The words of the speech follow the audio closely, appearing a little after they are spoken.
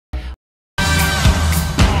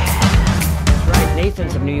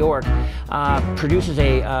Nathan's of New York produces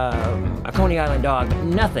a Coney Island dog, but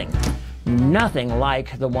nothing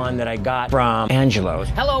like the one that I got from Angelo's.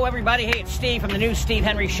 Hello everybody, hey, it's Steve from the new Steve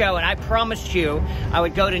Henry Show, and I promised you I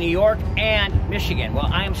would go to New York and Michigan. Well,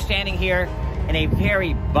 I am standing here in a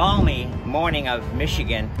very balmy morning of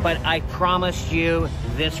Michigan, but I promised you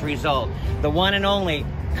this result. The one and only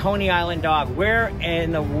Coney Island dog. Where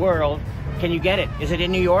in the world can you get it? Is it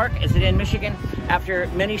in New York? Is it in Michigan? After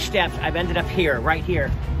many steps, I've ended up here, right here.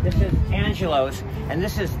 This is Angelo's, and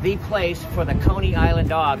this is the place for the Coney Island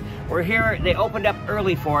dog. We're here, they opened up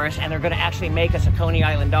early for us, and they're gonna actually make us a Coney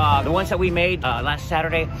Island dog. The ones that we made last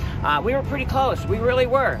Saturday, we were pretty close, we really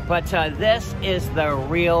were. But this is the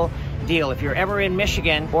real deal. If you're ever in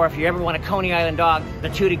Michigan, or if you ever want a Coney Island dog, the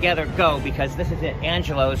two together go, because this is it,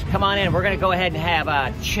 Angelo's. Come on in, we're gonna go ahead and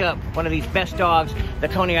have Chip, one of these best dogs, the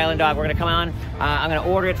Coney Island dog. We're gonna come on, I'm gonna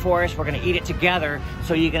order it for us, we're gonna eat it together,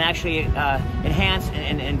 so you can actually enhance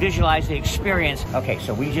and visualize the experience. Okay,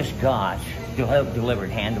 so we just got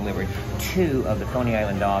hand delivered 2 of the Coney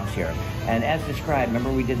Island dogs here. And as described,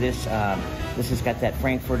 remember we did this, this has got that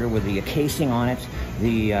Frankfurter with the casing on it,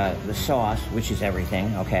 the sauce, which is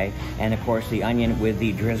everything, okay? And of course the onion with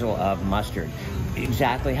the drizzle of mustard.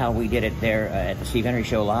 Exactly how we did it there at the Steve Henry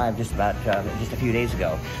Show Live just a few days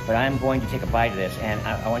ago. But I'm going to take a bite of this, and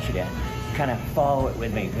I want you to kind of follow it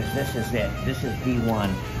with me, because this is it. This is the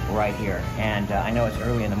one right here. And I know it's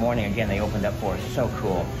early in the morning. Again, they opened up for us. So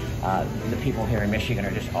cool. The people here in Michigan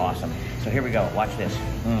are just awesome. So here we go. Watch this.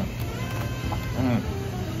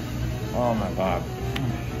 Oh my God.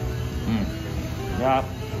 That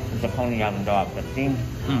is the Coney Island dog. The steam.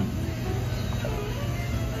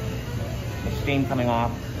 The steam coming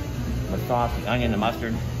off. The sauce, the onion, the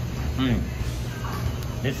mustard.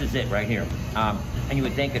 This is it right here. And you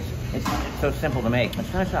would think it's so simple to make. It's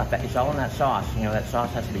kind of soft. It's all in that sauce. You know, that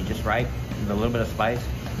sauce has to be just right, with a little bit of spice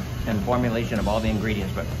and formulation of all the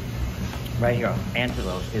ingredients. But right here,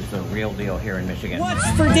 Angelo's is the real deal here in Michigan. What's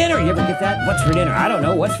for dinner? You ever get that? What's for dinner? I don't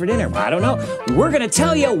know. What's for dinner? I don't know. We're gonna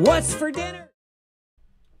tell you what's for dinner.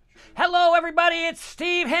 Hello, everybody. It's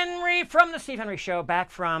Steve Henry from the Steve Henry Show, back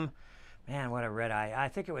from, man, what a red eye. I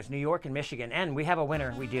think it was New York and Michigan, and we have a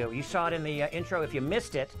winner. We do. You saw it in the intro. If you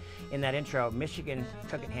missed it in that intro, Michigan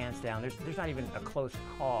took it hands down. There's not even a close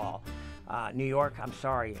call. New York, I'm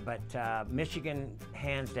sorry, but Michigan,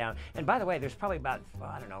 hands down. And by the way, there's probably about,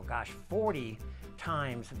 I don't know, gosh, 40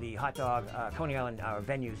 times the hot dog Coney Island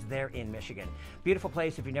venues there in Michigan. Beautiful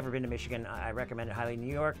place. If you've never been to Michigan, I recommend it highly.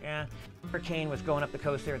 New York, hurricane was going up the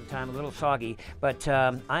coast there at the time, a little soggy, but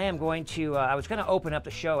I am going to, I was going to open up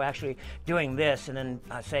the show actually doing this and then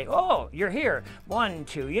say, oh, you're here. 1,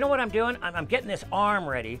 2. You know what I'm doing? I'm getting this arm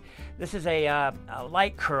ready. This is a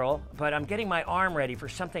light curl, but I'm getting my arm ready for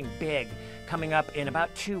something big coming up in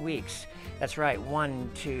about 2 weeks. That's right,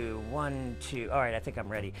 1, 2, 1, 2. All right, I think I'm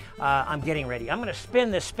ready. I'm getting ready. I'm gonna spin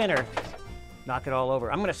this spinner, knock it all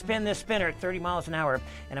over. I'm gonna spin this spinner at 30 miles an hour,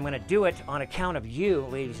 and I'm gonna do it on account of you,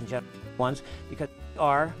 ladies and gentlemen, because we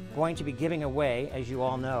are going to be giving away, as you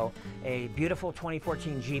all know, a beautiful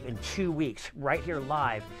 2014 Jeep in 2 weeks, right here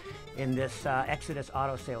live in this Exodus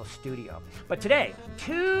Auto Sales studio. But today,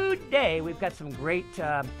 we've got some great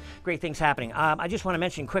things happening. I just want to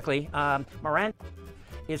mention quickly, Miranda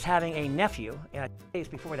is having a nephew days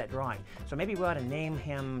before that drawing. So maybe we ought to name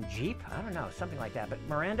him Jeep? I don't know, something like that. But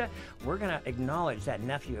Miranda, we're gonna acknowledge that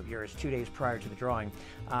nephew of yours 2 days prior to the drawing.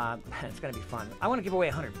 It's gonna be fun. I wanna give away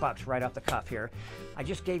 $100 right off the cuff here. I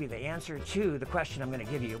just gave you the answer to the question I'm gonna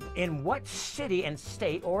give you. In what city and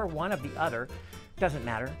state, or one of the other, doesn't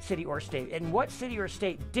matter, city or state, in what city or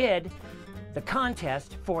state did the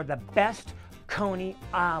contest for the best Coney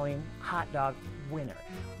Island hot dog winner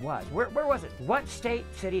was? Where was it? What state,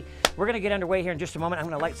 city? We're going to get underway here in just a moment. I'm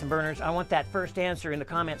going to light some burners. I want that first answer in the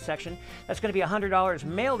comment section. That's going to be $100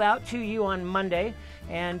 mailed out to you on Monday,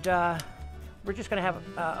 and we're just going to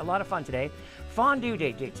have a lot of fun today. Fondue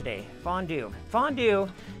day today. Fondue. Fondue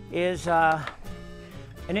is an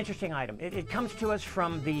interesting item. It comes to us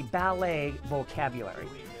from the ballet vocabulary.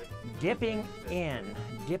 Dipping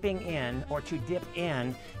in, or to dip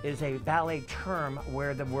in, is a ballet term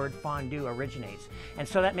where the word fondue originates. And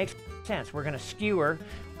so that makes sense. We're going to skewer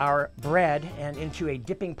our bread, and into a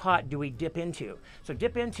dipping pot do we dip into. So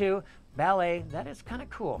dip into, ballet. That is kind of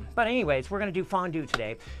cool. But anyways, we're going to do fondue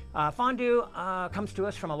today. Fondue comes to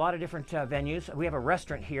us from a lot of different venues. We have a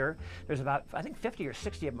restaurant here. There's about, I think, 50 or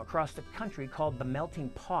 60 of them across the country called The Melting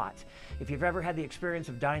Pot. If you've ever had the experience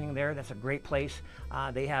of dining there, that's a great place.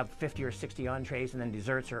 They have 50 or 60 entrees, and then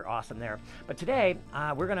desserts are awesome there. But today,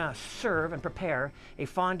 we're going to serve and prepare a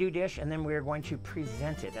fondue dish, and then we're going to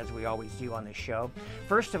present it, as we always do on this show.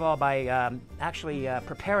 First of all, by actually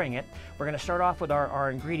preparing it, we're going to start off with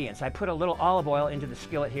our ingredients. I put a little olive oil into the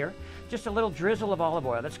skillet here, just a little drizzle of olive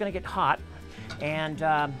oil. That's going to get hot, and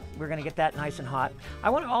we're going to get that nice and hot. I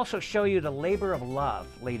want to also show you the labor of love,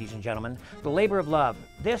 ladies and gentlemen. The labor of love.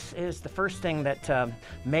 This is the first thing that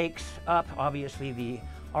makes up, obviously, the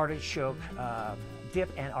artichoke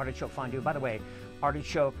dip and artichoke fondue. By the way,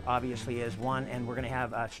 artichoke obviously is one, and we're going to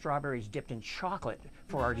have strawberries dipped in chocolate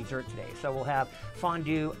for our dessert today. So we'll have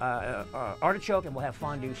fondue artichoke, and we'll have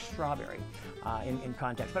fondue strawberry in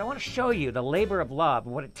context. But I want to show you the labor of love,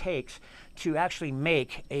 what it takes to actually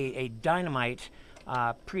make a dynamite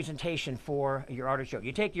presentation for your artichoke.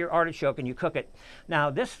 You take your artichoke and you cook it. Now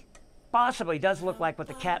this possibly does look like what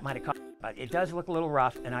the cat might have caught. It does look a little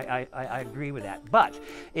rough, and I agree with that. But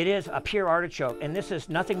it is a pure artichoke, and this is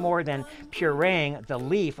nothing more than pureeing the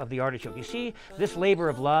leaf of the artichoke. You see this labor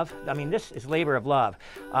of love? I mean, this is labor of love.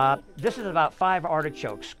 This is about 5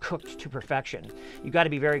 artichokes cooked to perfection. You've got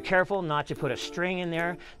to be very careful not to put a string in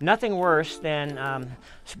there. Nothing worse than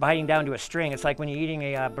biting down to a string. It's like when you're eating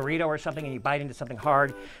a burrito or something and you bite into something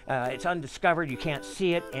hard. It's undiscovered, you can't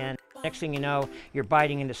see it, and next thing you know, you're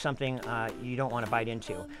biting into something you don't want to bite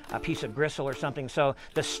into, a piece of gristle or something. So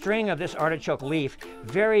the string of this artichoke leaf,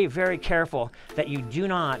 very, very careful that you do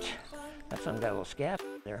not, that's got a little scab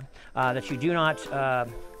there, that you do not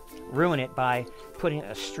ruin it by putting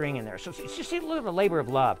a string in there. So it's just a little bit of labor of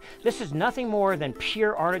love. This is nothing more than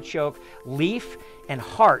pure artichoke leaf and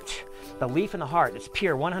heart. The leaf and the heart, it's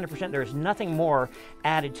pure, 100%. There is nothing more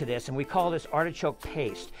added to this, and we call this artichoke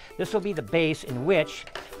paste. This will be the base in which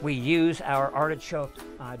we use our artichoke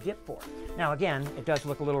dip for. Now again, it does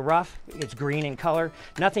look a little rough. It's green in color.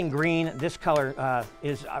 Nothing green. This color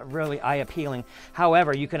is really eye-appealing.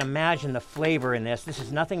 However, you can imagine the flavor in this. This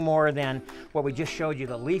is nothing more than what we just showed you,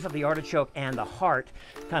 the leaf of the artichoke and the heart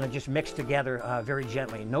kind of just mixed together very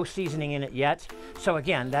gently. No seasoning in it yet. So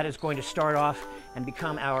again, that is going to start off and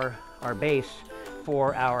become our base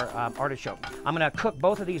for our artichoke. I'm going to cook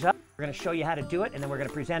both of these up. We're going to show you how to do it, and then we're going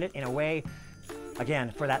to present it in a way,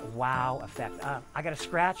 again, for that wow effect. I got a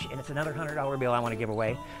scratch, and it's another $100 bill I want to give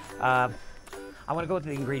away. I want to go with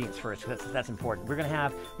the ingredients first, because that's important. We're going to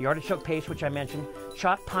have the artichoke paste, which I mentioned,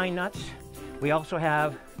 chopped pine nuts. We also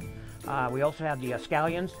have the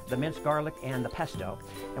scallions, the minced garlic, and the pesto.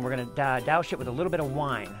 And we're going to douse it with a little bit of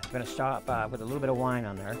wine. We're going to stop with a little bit of wine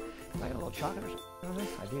on there. Do I got a little chocolate or something on this?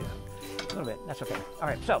 I do. A little bit. That's okay. All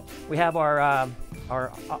right. So we have our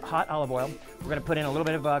hot olive oil. We're going to put in a little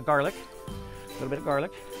bit of garlic. A little bit of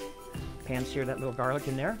garlic. Pan sear that little garlic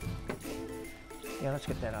in there. Yeah, let's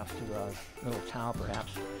get that off to a little towel,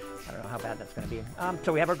 perhaps. I don't know how bad that's going to be.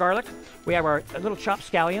 So we have our garlic. We have our little chopped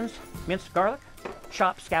scallions, minced garlic,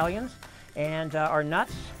 chopped scallions, and our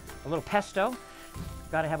nuts. A little pesto.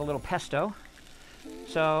 Got to have a little pesto.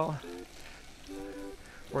 So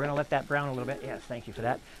we're going to let that brown a little bit. Yes, thank you for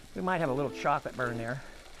that. We might have a little chocolate burn there.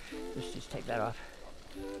 Just take that off.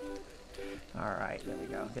 All right, there we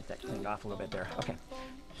go. Get that cleaned off a little bit there. Okay,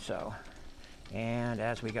 so, and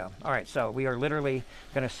as we go. All right, so we are literally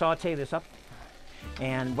going to saute this up.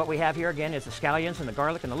 And what we have here, again, is the scallions and the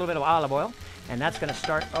garlic and a little bit of olive oil. And that's going to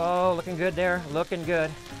start, oh, looking good there, looking good.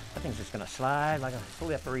 That thing's just going to slide like a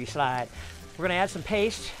slippery slide. We're going to add some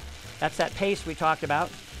paste. That's that paste we talked about.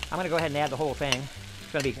 I'm going to go ahead and add the whole thing.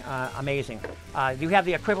 It's going to be amazing. You have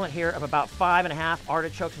the equivalent here of about 5.5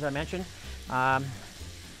 artichokes, as I mentioned.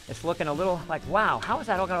 It's looking a little like, wow, how is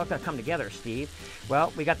that all going to come together, Steve?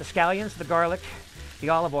 Well, we got the scallions, the garlic, the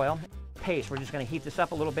olive oil, paste. We're just going to heat this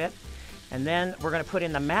up a little bit. And then we're going to put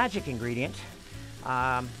in the magic ingredient,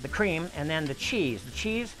 the cream, and then the cheese. The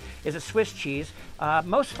cheese is a Swiss cheese.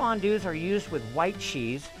 Most fondues are used with white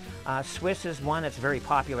cheese. Swiss is one that's very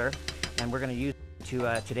popular, and we're going to use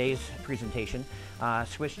to today's presentation,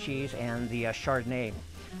 Swiss cheese and the Chardonnay.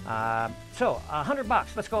 So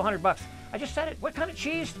 $100. Let's go $100. I just said it. What kind of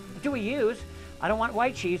cheese do we use? I don't want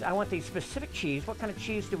white cheese. I want the specific cheese. What kind of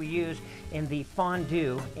cheese do we use in the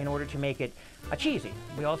fondue in order to make it cheesy?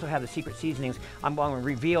 We also have the secret seasonings. I'm going to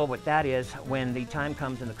reveal what that is when the time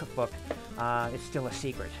comes in the cookbook. It's still a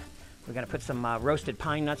secret. We're going to put some roasted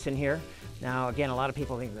pine nuts in here. Now, again, a lot of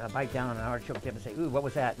people bite down on an artichoke dip and say, ooh, what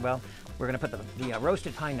was that? Well, we're going to put the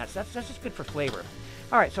roasted pine nuts. That's just good for flavor.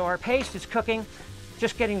 All right, so our paste is cooking.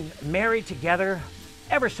 just getting married together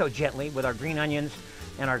ever so gently with our green onions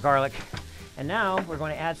and our garlic. And now we're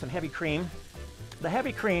going to add some heavy cream. The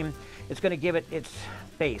heavy cream is going to give it its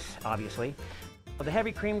base, obviously. So the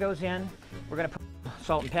heavy cream goes in. We're going to put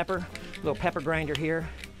salt and pepper, a little pepper grinder here.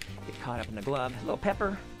 Get caught up in the glove. A little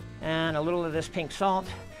pepper and a little of this pink salt.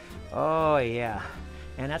 Oh yeah,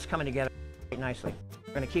 and that's coming together quite nicely.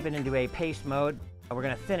 We're going to keep it into a paste mode. We're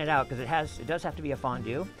going to thin it out because it does have to be a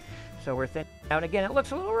fondue. So we're thinning it out. Again, it looks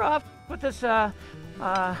a little rough with this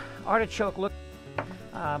artichoke look.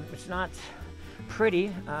 It's not pretty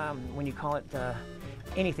when you call it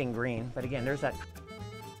anything green, but again, there's that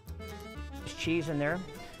cheese in there,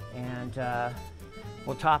 and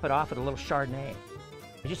we'll top it off with a little Chardonnay.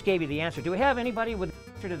 I just gave you the answer. Do we have anybody with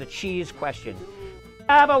the answer to the cheese question?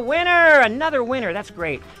 I have a winner, another winner. That's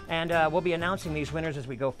great, and we'll be announcing these winners as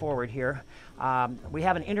we go forward here. We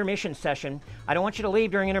have an intermission session. I don't want you to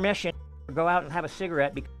leave during intermission. Go out and have a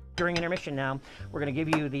cigarette because during intermission now, we're going to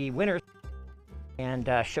give you the winners and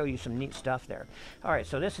show you some neat stuff there. All right,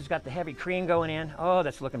 so this has got the heavy cream going in. Oh,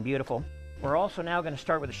 that's looking beautiful. We're also now going to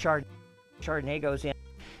start with the Chardonnay. Chardonnay goes in,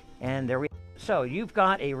 and there we go. So you've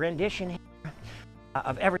got a rendition here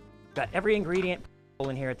of every ingredient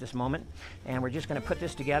in here at this moment, and we're just going to put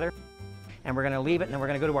this together, and we're going to leave it, and then we're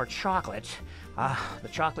going to go to our chocolate, the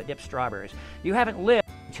chocolate dipped strawberries. You haven't lived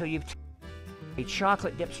until you've tasted a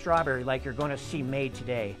chocolate dipped strawberry like you're going to see made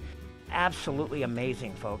today. Absolutely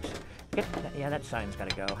amazing, folks. Yeah, that sign's got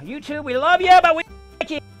to go. YouTube, we love you, but we like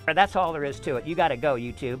you. That's all there is to it. You got to go,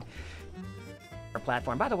 YouTube. Our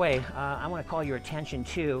platform. By the way, I want to call your attention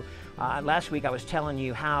to last week I was telling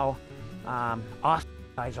you how awesome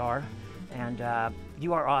you guys are, and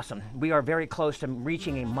you are awesome. We are very close to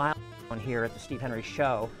reaching a milestone here at the Steve Henry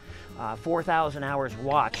Show. 4,000 hours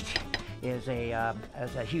watched is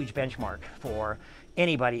a huge benchmark for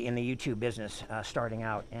anybody in the YouTube business starting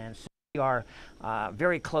out, and so we are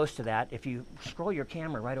very close to that. If you scroll your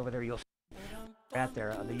camera right over there, you'll see right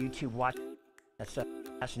there the YouTube watch. That's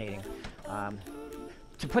fascinating.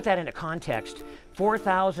 To put that into context,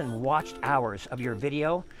 4,000 watched hours of your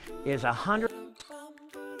video is 100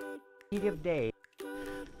 days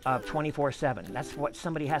of 24/7. That's what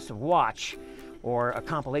somebody has to watch, or a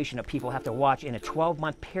compilation of people have to watch in a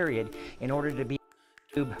 12-month period in order to be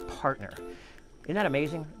a YouTube partner. Isn't that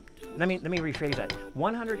amazing? Let me rephrase that.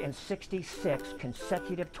 166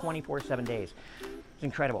 consecutive 24/7 days. It's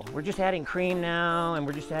incredible. We're just adding cream now, and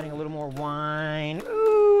we're just adding a little more wine.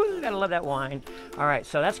 Ooh, gotta love that wine. All right,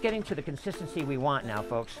 so that's getting to the consistency we want now,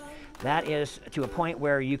 folks. That is to a point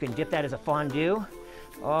where you can dip that as a fondue.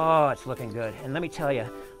 Oh, it's looking good. And let me tell you,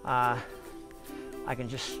 I can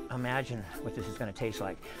just imagine what this is going to taste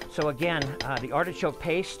like. So again, the artichoke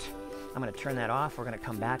paste, I'm going to turn that off. We're going to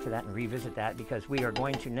come back to that and revisit that because we are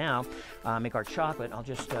going to now make our chocolate. I'll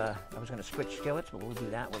just, I was going to switch skillets, but we'll do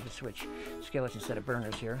that. We'll just switch skillets instead of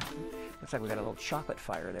burners here. Looks like we got a little chocolate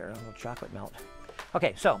fire there, a little chocolate melt.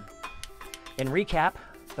 Okay, so in recap,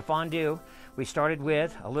 the fondue, we started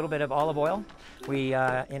with a little bit of olive oil. We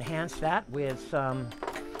enhanced that with some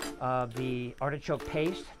of the artichoke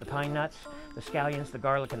paste, the pine nuts, the scallions, the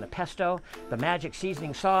garlic, and the pesto, the magic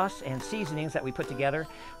seasoning sauce and seasonings that we put together.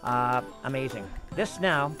 Amazing. This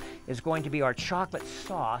now is going to be our chocolate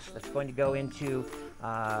sauce that's going to go into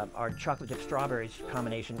our chocolate dipped strawberries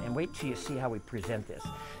combination, and wait till you see how we present this.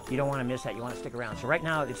 You don't want to miss that. You want to stick around. So right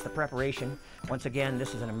now it's the preparation. Once again,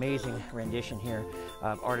 this is an amazing rendition here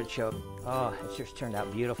of artichoke. Oh, it's just turned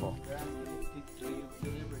out beautiful.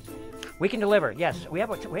 We can deliver, yes.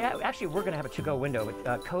 Actually, we're going to have a to-go window,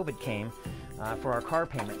 but COVID came for our car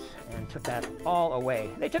payments and took that all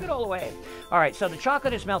away. They took it all away. All right, so the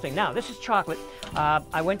chocolate is melting. Now, this is chocolate.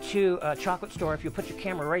 I went to a chocolate store. If you put your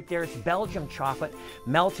camera right there, it's Belgium chocolate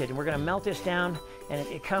melted, and we're going to melt this down, and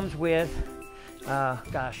it comes with,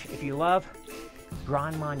 gosh, if you love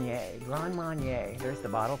Grand Marnier. Grand Marnier. There's the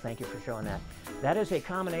bottle. Thank you for showing that. That is a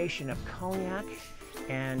combination of cognac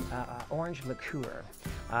and orange liqueur.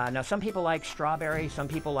 Now, some people like strawberry. Some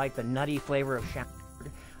people like the nutty flavor of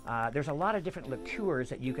champagne. There's a lot of different liqueurs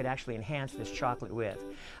that you could actually enhance this chocolate with.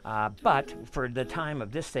 But for the time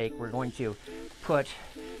of this sake, we're going to put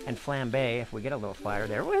and flambe, if we get a little fire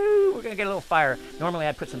there. Woo! We're going to get a little fire. Normally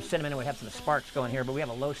I'd put some cinnamon and we'd have some sparks going here, but we have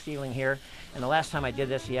a low ceiling here. And the last time I did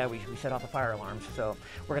this, yeah, we set off the fire alarms. So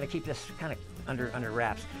we're going to keep this kind of under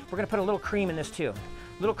wraps. We're going to put a little cream in this too.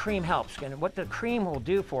 A little cream helps. And what the cream will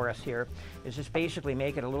do for us here is just basically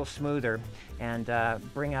make it a little smoother and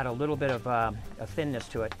bring out a little bit of a thinness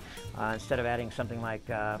to it instead of adding something like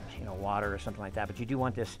water or something like that. But you do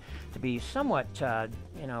want this to be somewhat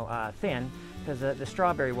thin, because the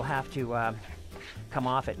strawberry will have to come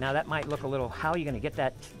off it. Now that might look a little, how are you going to get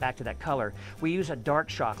that back to that color? We use a dark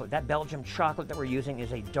chocolate. That Belgian chocolate that we're using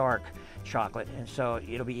is a dark chocolate, and so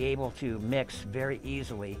it'll be able to mix very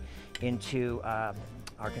easily into our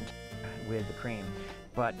container with the cream.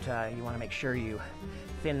 But you want to make sure you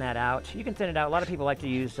thin that out. You can thin it out. A lot of people like to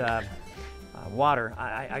use water.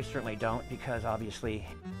 I certainly don't, because obviously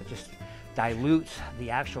it just dilutes the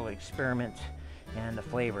actual experiment and the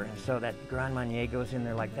flavor. And so that Grand Marnier goes in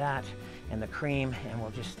there like that, and the cream, and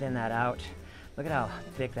we'll just thin that out. Look at how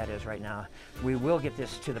thick that is right now. We will get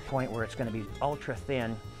this to the point where it's going to be ultra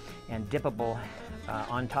thin and dippable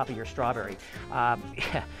on top of your strawberry.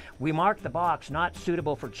 We marked the box, not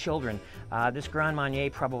suitable for children. This Grand Marnier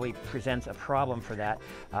probably presents a problem for that.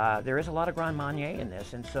 There is a lot of Grand Marnier in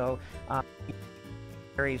this, and so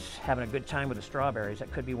having a good time with the strawberries.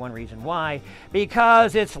 That could be one reason why,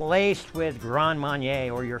 because it's laced with Grand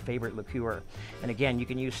Marnier or your favorite liqueur. And again, you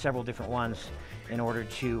can use several different ones in order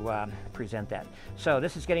to present that. So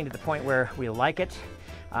this is getting to the point where we like it.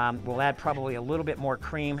 We'll add probably a little bit more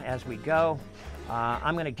cream as we go.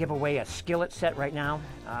 I'm going to give away a skillet set right now.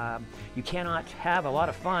 You cannot have a lot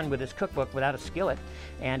of fun with this cookbook without a skillet,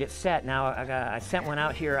 and it's set. Now, I sent one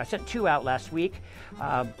out here. I sent 2 out last week.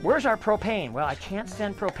 Where's our propane? Well, I can't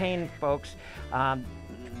send propane, folks.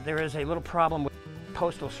 There is a little problem with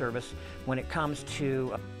Postal Service when it comes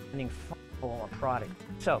to sending a product.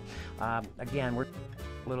 So, again, we're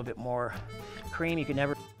a little bit more cream. You can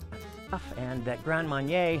never enough, and that Grand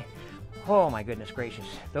Marnier. Oh my goodness gracious,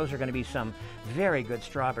 those are going to be some very good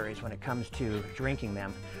strawberries when it comes to drinking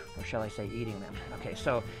them, or shall I say eating them. Okay,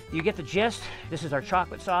 so you get the gist. This is our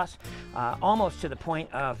chocolate sauce, almost to the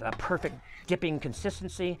point of a perfect dipping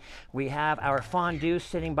consistency. We have our fondue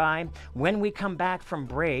sitting by. When we come back from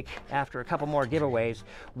break, after a couple more giveaways,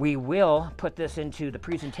 we will put this into the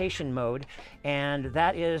presentation mode, and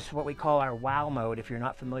that is what we call our wow mode, if you're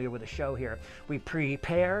not familiar with the show here. We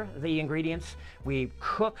prepare the ingredients, we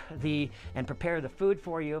cook and prepare the food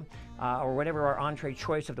for you, or whatever our entree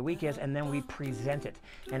choice of the week is, and then we present it.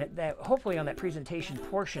 And hopefully on that presentation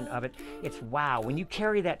portion of it, it's wow. When you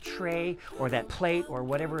carry that tray or that plate or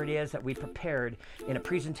whatever it is that we prepared in a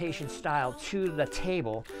presentation style to the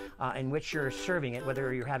table in which you're serving it,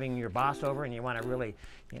 whether you're having your boss over and you want to really,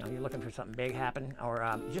 you're looking for something big happen,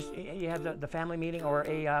 or just you have the family meeting or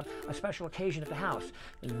a special occasion at the house.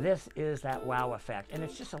 This is that wow effect. And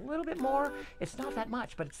it's just a little bit more. It's not that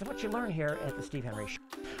much, but it's what you learn here at the Steve Henry Show.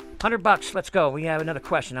 $100, let's go. We have another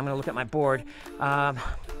question. I'm going to look at my board.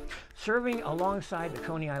 Serving alongside the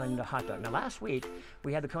Coney Island hot dog. Now last week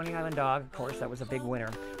we had the Coney Island dog, of course, that was a big winner,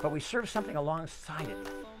 but we served something alongside it.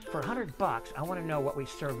 For $100, I want to know what we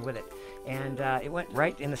served with it. And it went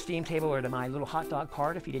right in the steam table or to my little hot dog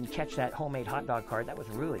card. If you didn't catch that homemade hot dog card, that was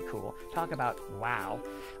really cool. Talk about wow.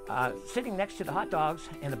 Sitting next to the hot dogs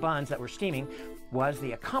and the buns that were steaming was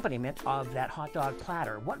the accompaniment of that hot dog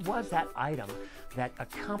platter. What was that item that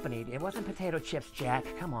accompanied? It wasn't potato chips, Jack.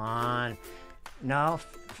 Come on. No,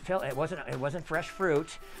 Phil, it wasn't fresh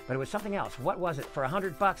fruit, but it was something else. What was it? For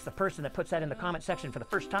 $100, the person that puts that in the comment section for the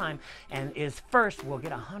first time and is first will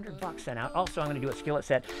get $100 sent out. Also, I'm going to do a skillet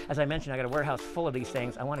set. As I mentioned, I got a warehouse full of these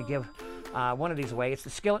things. I want to give one of these away. It's the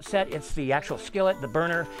skillet set. It's the actual skillet, the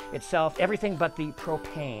burner itself, everything but the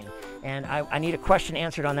propane. And I need a question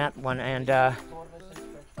answered on that one. And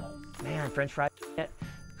man, French fries.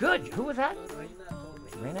 Good. Who was that?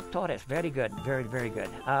 Reina Torres. Very good. Very, very good.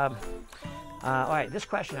 All right, this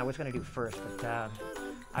question I was going to do first, but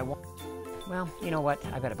I want. Well, you know what?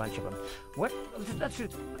 I've got a bunch of them. Let's do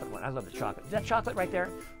one. I love the chocolate. Is that chocolate right there?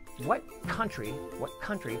 What country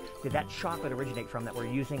did that chocolate originate from that we're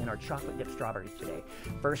using in our chocolate dipped strawberries today?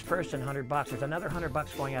 First person, $100. There's another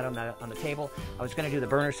 $100 going out on the table. I was going to do the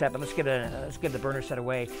burner set, but let's give the burner set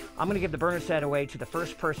away. I'm going to give the burner set away to the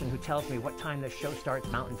first person who tells me what time this show starts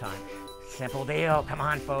Mountain Time. Simple deal. Come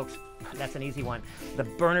on, folks. That's an easy one. The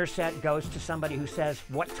burner set goes to somebody who says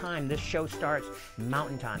what time this show starts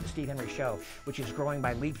Mountain Time, the Steve Henry Show, which is growing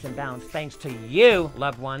by leaps and bounds thanks to you,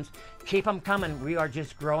 loved ones. Keep them coming. We are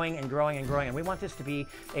just growing and growing and growing. And we want this to be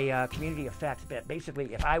a community effect. But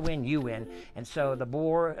basically, if I win, you win. And so the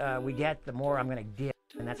more we get, the more I'm going to give.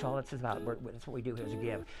 And that's all it's about. That's what we do here is a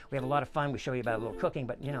give. We have a lot of fun. We show you about a little cooking,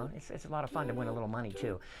 but it's a lot of fun to win a little money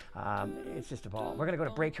too. It's just a ball. We're going to go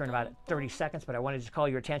to break here in about 30 seconds, but I wanted to call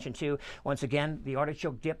your attention to, once again, the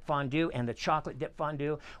artichoke dip fondue and the chocolate dip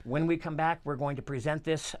fondue. When we come back, we're going to present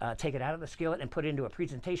this, take it out of the skillet and put it into a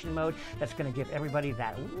presentation mode that's going to give everybody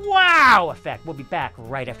that wow effect. We'll be back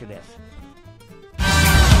right after this.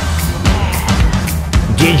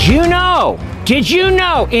 Did Did you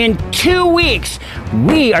know in 2 weeks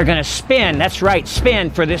we are gonna spin, that's right, spin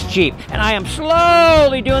for this Jeep. And I am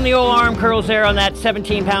slowly doing the old arm curls there on that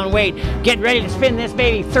 17-pound weight, getting ready to spin this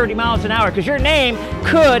baby 30 miles an hour, because your name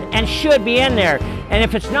could and should be in there. And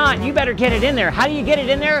if it's not, you better get it in there. How do you get it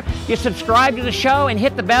in there? You subscribe to the show and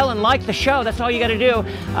hit the bell and like the show. That's all you gotta do.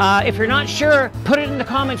 If you're not sure, put it in the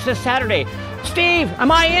comments this Saturday. Steve,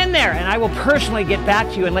 am I in there? And I will personally get back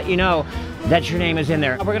to you and let you know that your name is in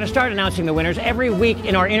there. We're going to start announcing the winners every week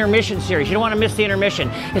in our intermission series. You don't want to miss the intermission.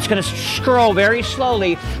 It's going to scroll very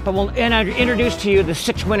slowly, but we'll introduce to you the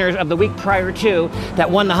 6 winners of the week prior to that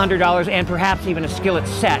won the $100 and perhaps even a skillet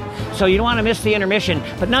set. So you don't want to miss the intermission.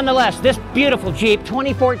 But nonetheless, this beautiful Jeep,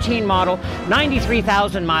 2014 model,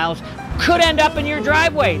 93,000 miles, could end up in your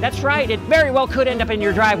driveway. That's right, it very well could end up in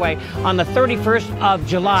your driveway on the 31st of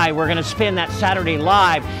July. We're gonna spin that Saturday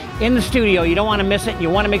live in the studio. You don't wanna miss it.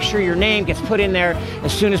 You wanna make sure your name gets put in there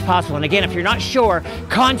as soon as possible. And again, if you're not sure,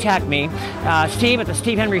 contact me. Steve at the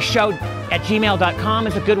stevehenryshow@gmail.com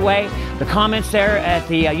is a good way. The comments there at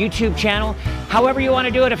the YouTube channel. However you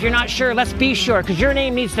wanna do it, if you're not sure, let's be sure, because your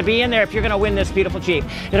name needs to be in there if you're gonna win this beautiful Jeep.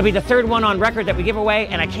 It'll be the 3rd one on record that we give away,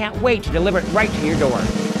 and I can't wait to deliver it right to your door.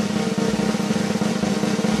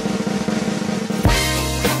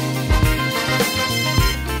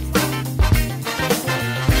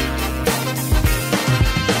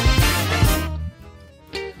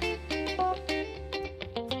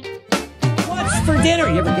 For dinner.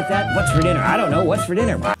 You ever get that? What's for dinner? I don't know. What's for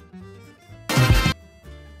dinner?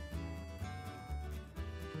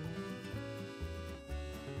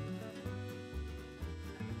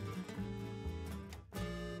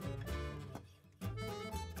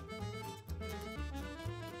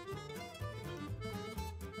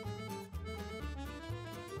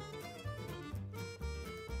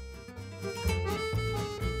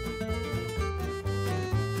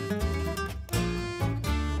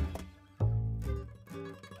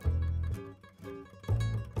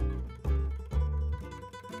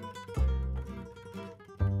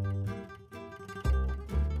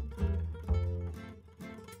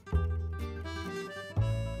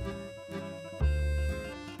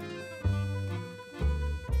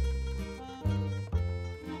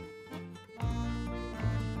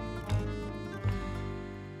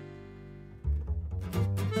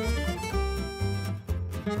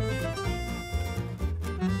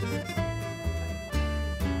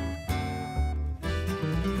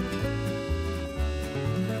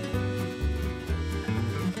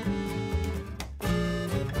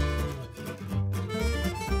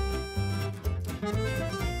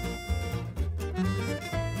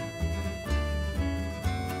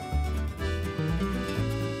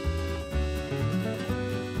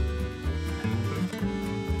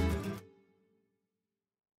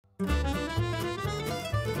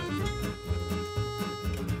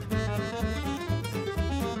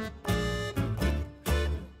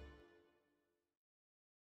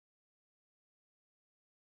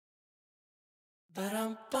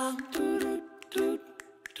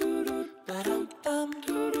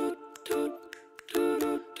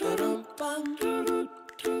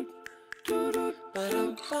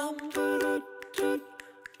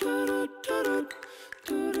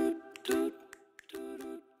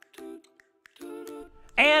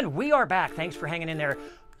 And we are back. Thanks for hanging in there.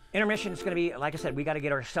 Intermission is going to be, like I said, we got to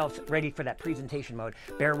get ourselves ready for that presentation mode.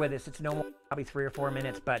 Bear with us. It's no more, probably 3 or 4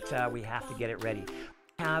 minutes, but we have to get it ready.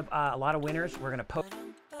 We have a lot of winners. We're going to post,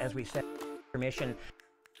 as we said, intermission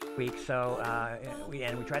week. So we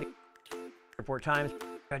try to 4 times.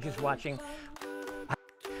 Just watching.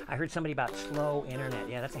 I heard somebody about slow internet.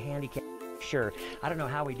 Yeah, that's a handicap. Sure. I don't know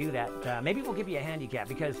how we do that. Maybe we'll give you a handicap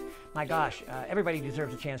because, my gosh, everybody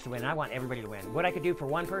deserves a chance to win. I want everybody to win. What I could do for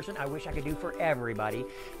one person, I wish I could do for everybody.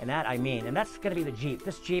 And that I mean. And that's going to be the Jeep.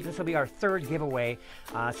 This will be our 3rd giveaway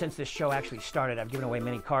since this show actually started. I've given away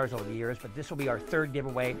many cars over the years, but this will be our 3rd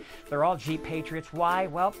giveaway. They're all Jeep Patriots. Why?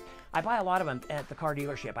 Well, I buy a lot of them at the car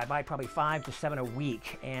dealership. I buy probably 5 to 7 a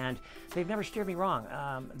week, and they've never steered me wrong.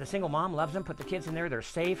 The single mom loves them. Put the kids in there. They're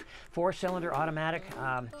safe. 4-cylinder automatic.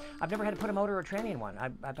 I've never had to put a motor or tranny in one.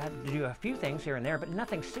 I've had to do a few things here and there, but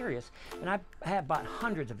nothing serious. And I have bought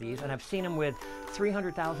hundreds of these, and I've seen them with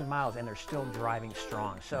 300,000 miles, and they're still driving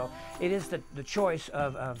strong. So it is the choice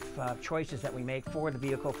of choices that we make for the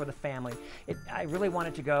vehicle, for the family. I really want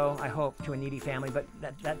it to go, I hope, to a needy family, but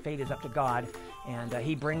that fate is up to God, and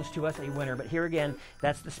He brings to us a winner. But here again,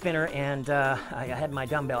 that's the spinner, and I had my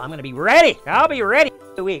dumbbell. I'm going to be ready. I'll be ready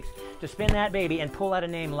in 2 weeks to spin that baby and pull out a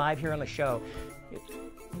name live here on the show.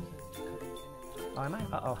 Oh, am I?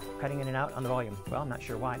 Uh-oh, cutting in and out on the volume. Well, I'm not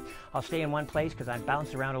sure why. I'll stay in one place because I'm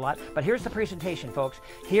bounced around a lot. But here's the presentation, folks.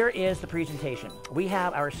 Here is the presentation. We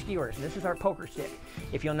have our skewers, and this is our poker stick.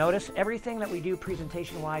 If you'll notice, everything that we do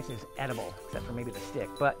presentation-wise is edible, except for maybe the stick.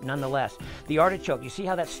 But nonetheless, the artichoke, you see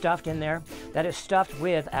how that's stuffed in there? That is stuffed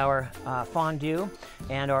with our fondue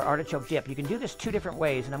and our artichoke dip. You can do this two different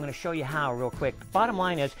ways, and I'm going to show you how real quick. Bottom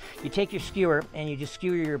line is, you take your skewer and you just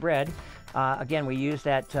skewer your bread. Again, we use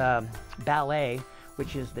that ballet,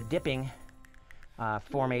 which is the dipping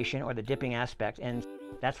formation or the dipping aspect, and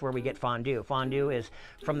that's where we get fondue. Fondue is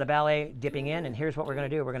from the ballet dipping in, and here's what we're going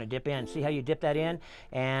to do. We're going to dip in. See how you dip that in,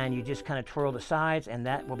 and you just kind of twirl the sides, and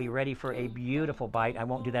that will be ready for a beautiful bite. I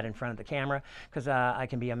won't do that in front of the camera because I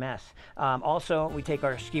can be a mess. Also, we take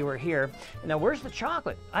our skewer here. Now, where's the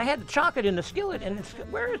chocolate? I had the chocolate in the skillet, and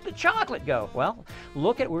where does the chocolate go? Well,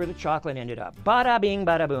 look at where the chocolate ended up. Bada bing,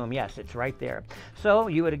 bada boom. Yes, it's right there. So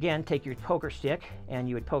you would, again, take your poker stick, and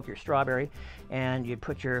you would poke your strawberry, and you'd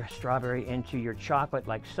put your strawberry into your chocolate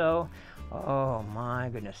like so. Oh my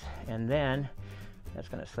goodness. And then that's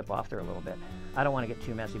going to slip off there a little bit. I don't want to get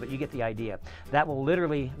too messy, but you get the idea. That will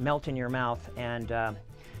literally melt in your mouth and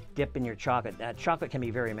dip in your chocolate. Chocolate can be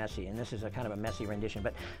very messy, and this is a kind of a messy rendition,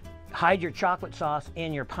 but hide your chocolate sauce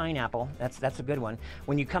in your pineapple. That's a good one.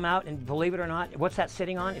 When you come out, and believe it or not, what's that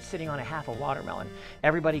sitting on? It's sitting on a half a watermelon.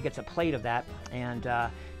 Everybody gets a plate of that, and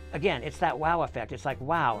again, it's that wow effect. It's like,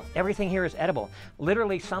 wow, everything here is edible.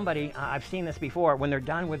 Literally somebody, I've seen this before, when they're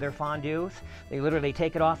done with their fondues, they literally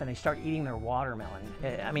take it off and they start eating their watermelon.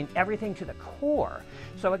 I mean, everything to the core.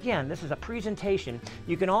 So again, this is a presentation.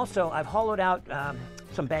 You can also, I've hollowed out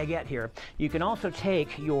some baguette here. You can also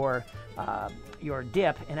take your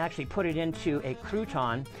dip and actually put it into a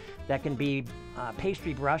crouton that can be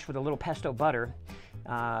pastry brushed with a little pesto butter.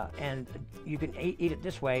 And you can eat it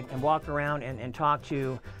this way and walk around and talk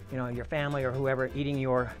to, your family or whoever eating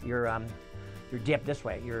your dip this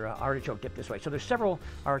way, your artichoke dip this way. So there's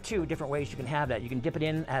two different ways you can have that. You can dip it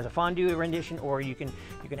in as a fondue rendition, or you can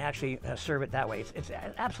actually serve it that way. It's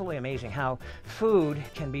absolutely amazing how food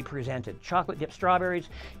can be presented. Chocolate dipped strawberries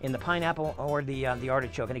in the pineapple or the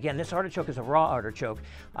artichoke. And again, this artichoke is a raw artichoke.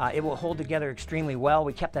 It will hold together extremely well.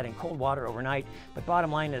 We kept that in cold water overnight. But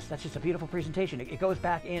bottom line is, that's just a beautiful presentation. It goes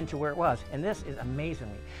back into where it was. And this is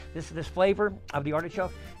amazingly, this flavor of the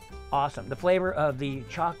artichoke, awesome. The flavor of the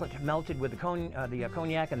chocolate melted with the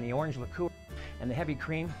cognac and the orange liqueur and the heavy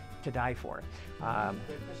cream, to die for.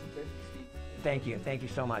 Thank you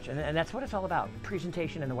so much. And that's what it's all about,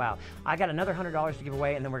 presentation and the wow. I got another $100 to give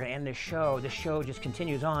away, and then we're going to end this show. This show just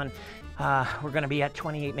continues on. We're going to be at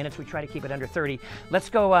 28 minutes. We try to keep it under 30.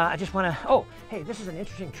 Let's go. I just want to, oh, hey, this is an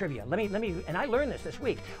interesting trivia. Let me, and I learned this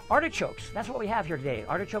week. Artichokes, that's what we have here today.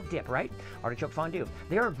 Artichoke dip, right? Artichoke fondue.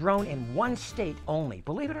 They are grown in one state only.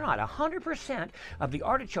 Believe it or not, 100% of the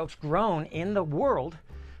artichokes grown in the world,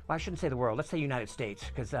 well, I shouldn't say the world, let's say United States,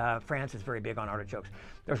 because France is very big on artichokes.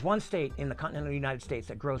 There's one state in the continental United States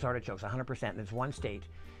that grows artichokes 100%, and it's one state.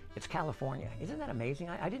 It's California. Isn't that amazing?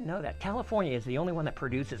 I didn't know that. California is the only one that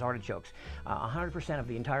produces artichokes. 100% of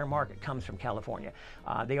the entire market comes from California.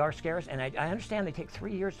 They are scarce, and I understand they take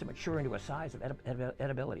 3 years to mature into a size of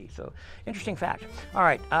edibility. So, interesting fact. All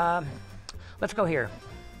right, let's go here.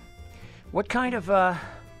 What kind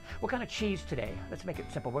of cheese today? Let's make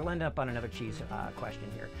it simple. We'll end up on another cheese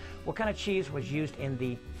question here. What kind of cheese was used in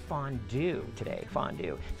the fondue today?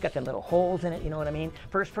 Fondue. It's got them little holes in it, you know what I mean?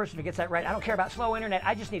 First person who gets that right. I don't care about slow internet.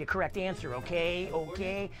 I just need a correct answer, okay?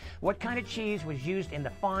 Okay. What kind of cheese was used in the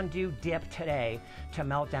fondue dip today to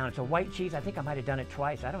melt down? It's a white cheese. I think I might have done it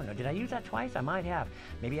twice. I don't know. Did I use that twice? I might have.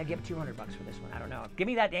 Maybe I give $200 for this one. I don't know. Give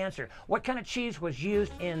me that answer. What kind of cheese was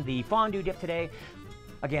used in the fondue dip today?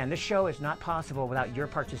 Again, this show is not possible without your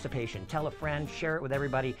participation. Tell a friend, share it with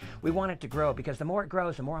everybody. We want it to grow, because the more it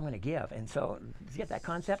grows, the more I'm going to give. And so, you get that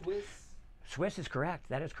concept? Swiss is correct.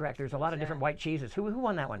 That is correct. There's a lot of different white cheeses. Who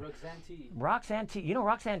won that one? Roxanne T. Roxanne T. You know,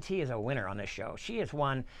 Roxanne T is a winner on this show. She has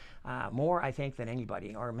won more, I think, than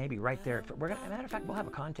anybody, or maybe right there. As a matter of fact, we'll have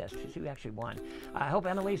a contest to see who actually won. I hope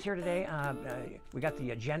Emily's here today. We got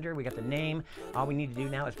the gender, we got the name. All we need to do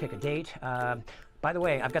now is pick a date. By the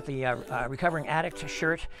way, I've got the Recovering Addict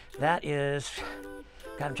shirt. That is,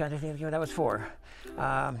 God, I'm trying to think of what that was for.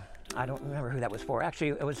 I don't remember who that was for. Actually,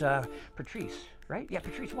 it was Patrice. right? Yeah,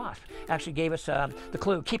 Patrice Wasp actually gave us the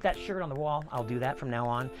clue. Keep that shirt on the wall. I'll do that from now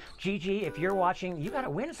on. Gigi, if you're watching, you got to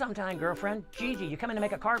win sometime, girlfriend. Gigi, you come in to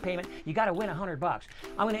make a car payment, you got to win $100.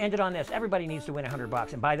 I'm going to end it on this. Everybody needs to win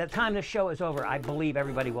 $100. And by the time this show is over, I believe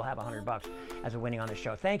everybody will have $100 as a winning on this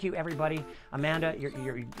show. Thank you, everybody. Amanda,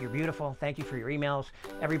 you're beautiful. Thank you for your emails.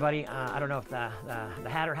 Everybody, I don't know if the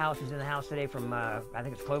Hatter House is in the house today from, I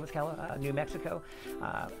think it's Clovis, New Mexico.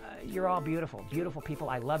 You're all beautiful, beautiful people.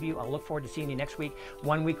 I love you. I'll look forward to seeing you next week.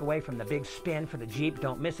 1 week away from the big spin for the Jeep.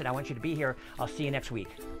 Don't miss it. I want you to be here. I'll see you next week.